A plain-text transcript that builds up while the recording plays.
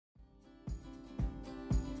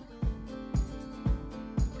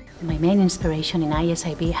My main inspiration in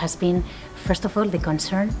ISIB has been, first of all, the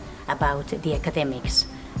concern about the academics,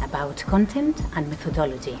 about content and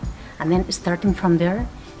methodology. And then starting from there,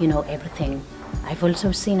 everything. I've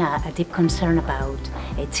also seen a deep concern about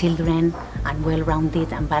children and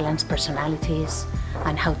well-rounded and balanced personalities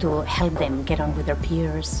and how to help them get on with their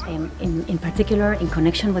peers. In particular, in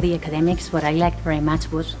connection with the academics, what I liked very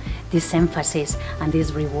much was this emphasis and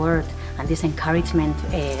this reward and this encouragement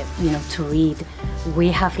to read. We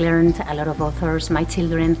have learned a lot of authors. My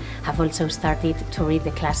children have also started to read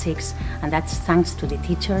the classics, and that's thanks to the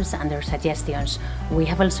teachers and their suggestions. We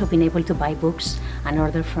have also been able to buy books and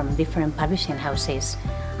order from different publishing houses,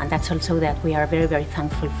 and that's also that we are very, very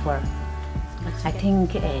thankful for. I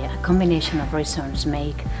think a combination of reasons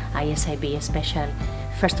make ISIB special.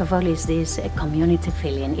 First of all is this community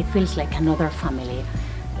feeling. It feels like another family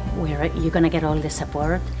where you're going to get all the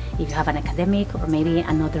support if you have an academic or maybe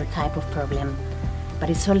another type of problem. But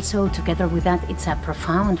it's also, together with that, it's a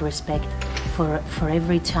profound respect for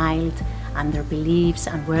every child and their beliefs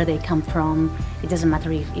and where they come from. It doesn't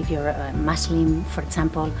matter if you're a Muslim, for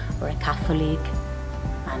example, or a Catholic.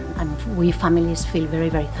 And we families feel very,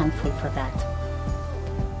 very thankful for that.